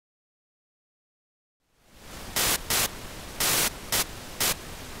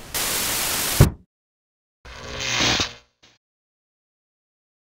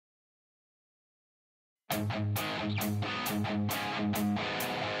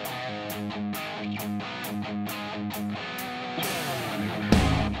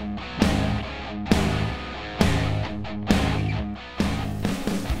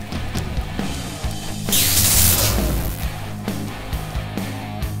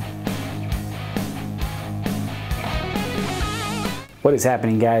What is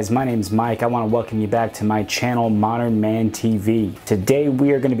happening, guys? My name is Mike. I want to welcome you back to my channel, Modern Man TV. Today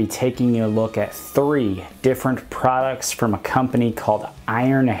we are going to be taking a look at 3 different products from a company called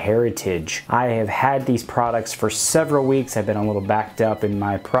Iron Heritage. I have had these products for several weeks. I've been a little backed up in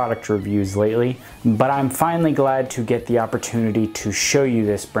my product reviews lately, but I'm finally glad to get the opportunity to show you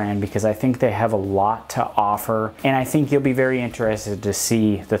this brand because I think they have a lot to offer, and I think you'll be very interested to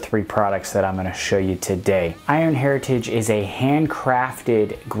see the 3 products that I'm going to show you today. Iron Heritage is a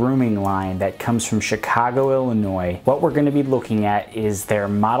handcrafted grooming line that comes from Chicago, Illinois. What we're going to be looking at is their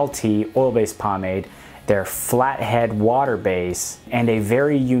Model T oil-based pomade, their Flathead water base, and a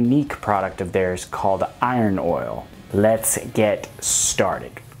very unique product of theirs called Iron Oil. Let's get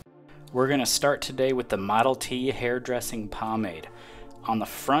started. We're going to start today with the Model T hairdressing pomade. On the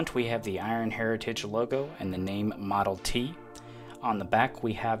front we have the Iron Heritage logo and the name Model T. On the back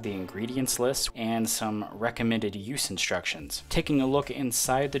we have the ingredients list and some recommended use instructions. Taking a look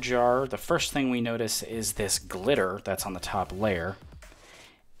inside the jar, the first thing we notice is this glitter that's on the top layer.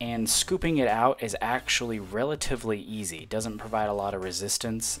 And scooping it out is actually relatively easy. It doesn't provide a lot of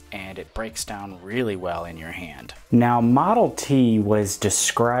resistance and it breaks down really well in your hand. Now, Model T was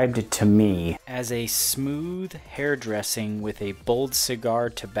described to me as a smooth hairdressing with a bold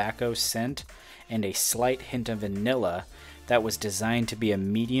cigar tobacco scent and a slight hint of vanilla that was designed to be a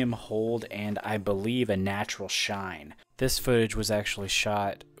medium hold and I believe a natural shine. This footage was actually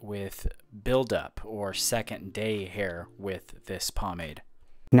shot with build-up or second day hair with this pomade.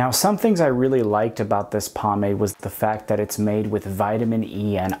 Now, some things I really liked about this pomade was the fact that it's made with vitamin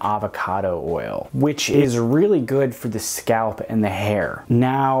E and avocado oil, which is really good for the scalp and the hair.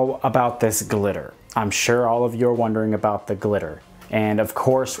 Now, about this glitter. I'm sure all of you are wondering about the glitter. And of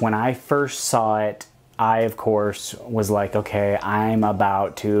course, when I first saw it, I, of course, was like, okay, I'm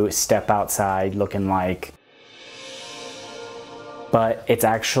about to step outside looking like... But it's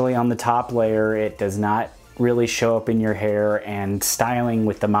actually on the top layer. It does not really show up in your hair, and styling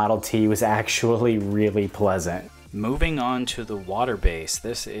with the Model T was actually really pleasant. Moving on to the water base,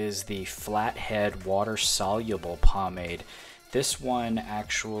 this is the Flathead water soluble pomade. This one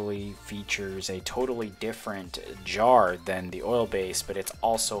actually features a totally different jar than the oil base, but it's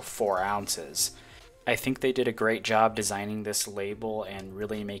also 4 ounces. I think they did a great job designing this label and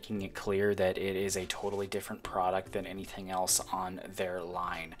really making it clear that it is a totally different product than anything else on their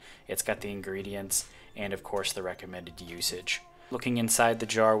line. It's got the ingredients and of course the recommended usage. Looking inside the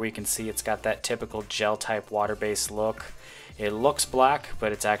jar, we can see it's got that typical gel type water-based look. It looks black,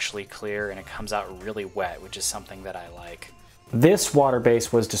 but it's actually clear and it comes out really wet, which is something that I like. This water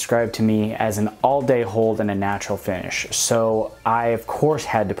base was described to me as an all-day hold and a natural finish, so I of course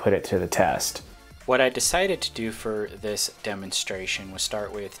had to put it to the test. What I decided to do for this demonstration was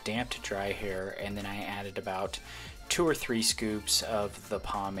start with damp to dry hair, and then I added about 2 or 3 scoops of the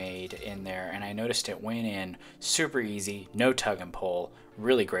pomade in there, and I noticed it went in super easy, no tug and pull,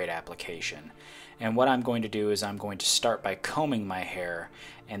 really great application. And what I'm going to do is I'm going to start by combing my hair,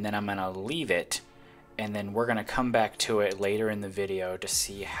 and then I'm going to leave it, and then we're going to come back to it later in the video to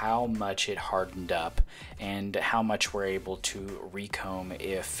see how much it hardened up and how much we're able to recomb,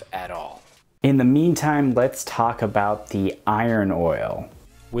 if at all. In the meantime, let's talk about the Iron Oil,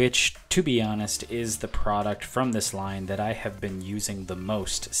 which, to be honest, is the product from this line that I have been using the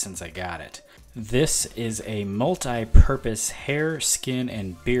most since I got it. This is a multi-purpose hair, skin,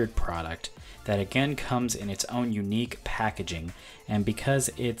 and beard product that again comes in its own unique packaging, and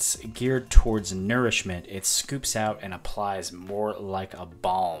because it's geared towards nourishment, it scoops out and applies more like a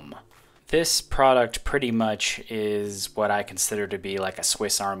balm. This product pretty much is what I consider to be like a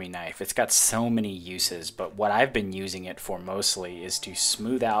Swiss Army knife. It's got so many uses, but what I've been using it for mostly is to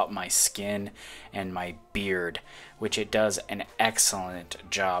smooth out my skin and my beard, which it does an excellent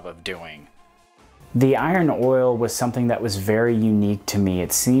job of doing. The Iron Oil was something that was very unique to me.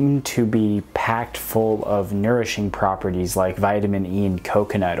 It seemed to be packed full of nourishing properties like vitamin E and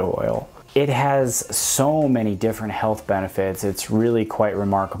coconut oil. It has so many different health benefits. It's really quite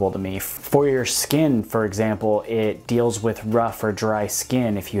remarkable to me. For your skin, for example, it deals with rough or dry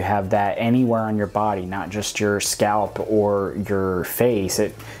skin. If you have that anywhere on your body, not just your scalp or your face,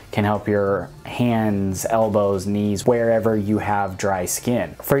 it can help your hands, elbows, knees, wherever you have dry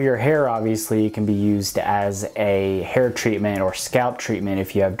skin. For your hair, obviously, it can be used as a hair treatment or scalp treatment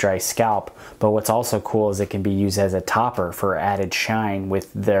if you have dry scalp, but what's also cool is it can be used as a topper for added shine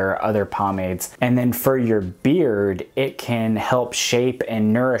with their other pomades. And then for your beard, it can help shape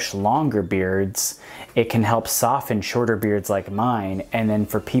and nourish longer beards. It can help soften shorter beards like mine. And then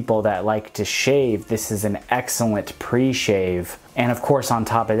for people that like to shave, this is an excellent pre-shave. And of course, on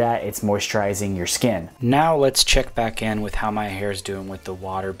top of that, it's moisturizing your skin. Now let's check back in with how my hair is doing with the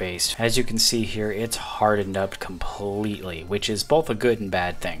Waterbased. As you can see here, it's hardened up completely, which is both a good and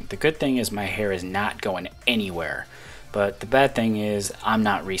bad thing. The good thing is my hair is not going anywhere. But the bad thing is I'm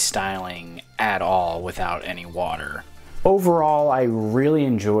not restyling at all without any water. Overall, I really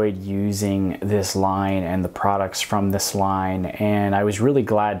enjoyed using this line and the products from this line, and I was really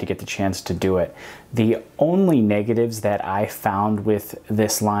glad to get the chance to do it. The only negatives that I found with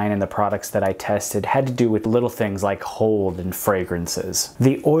this line and the products that I tested had to do with little things like hold and fragrances.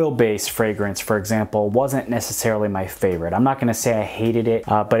 The oil-based fragrance, for example, wasn't necessarily my favorite. I'm not going to say I hated it,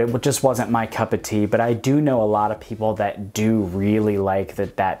 but it just wasn't my cup of tea. But I do know a lot of people that do really like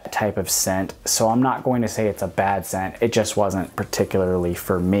that type of scent, so I'm not going to say it's a bad scent. It just wasn't particularly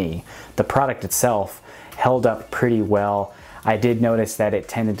for me. The product itself held up pretty well. I did notice that it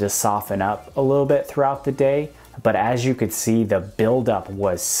tended to soften up a little bit throughout the day, but as you could see, the buildup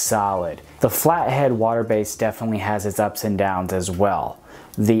was solid. The Flathead Waterbased definitely has its ups and downs as well.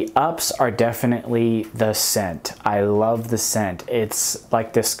 The ups are definitely the scent. I love the scent. It's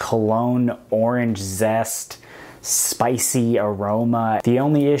like this cologne orange zest, spicy aroma. The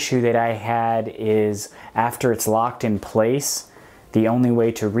only issue that I had is after it's locked in place, the only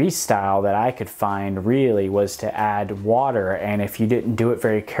way to restyle that I could find really was to add water, and if you didn't do it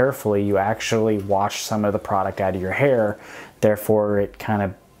very carefully, you actually washed some of the product out of your hair, therefore it kind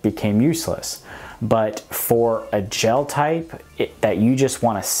of became useless. But for a gel type that you just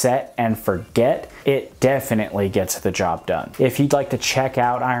want to set and forget, it definitely gets the job done. If you'd like to check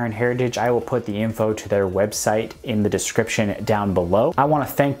out Iron Heritage, I will put the info to their website in the description down below. I want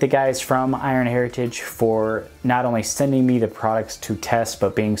to thank the guys from Iron Heritage for not only sending me the products to test,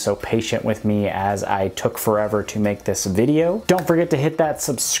 but being so patient with me as I took forever to make this video. Don't forget to hit that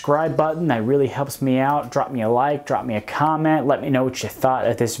subscribe button. That really helps me out. Drop me a like, drop me a comment. Let me know what you thought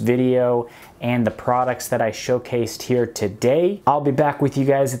of this video and the products that I showcased here today. I'll be back with you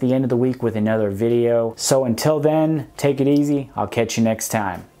guys at the end of the week with another video. So until then, take it easy. I'll catch you next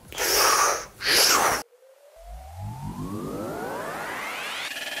time.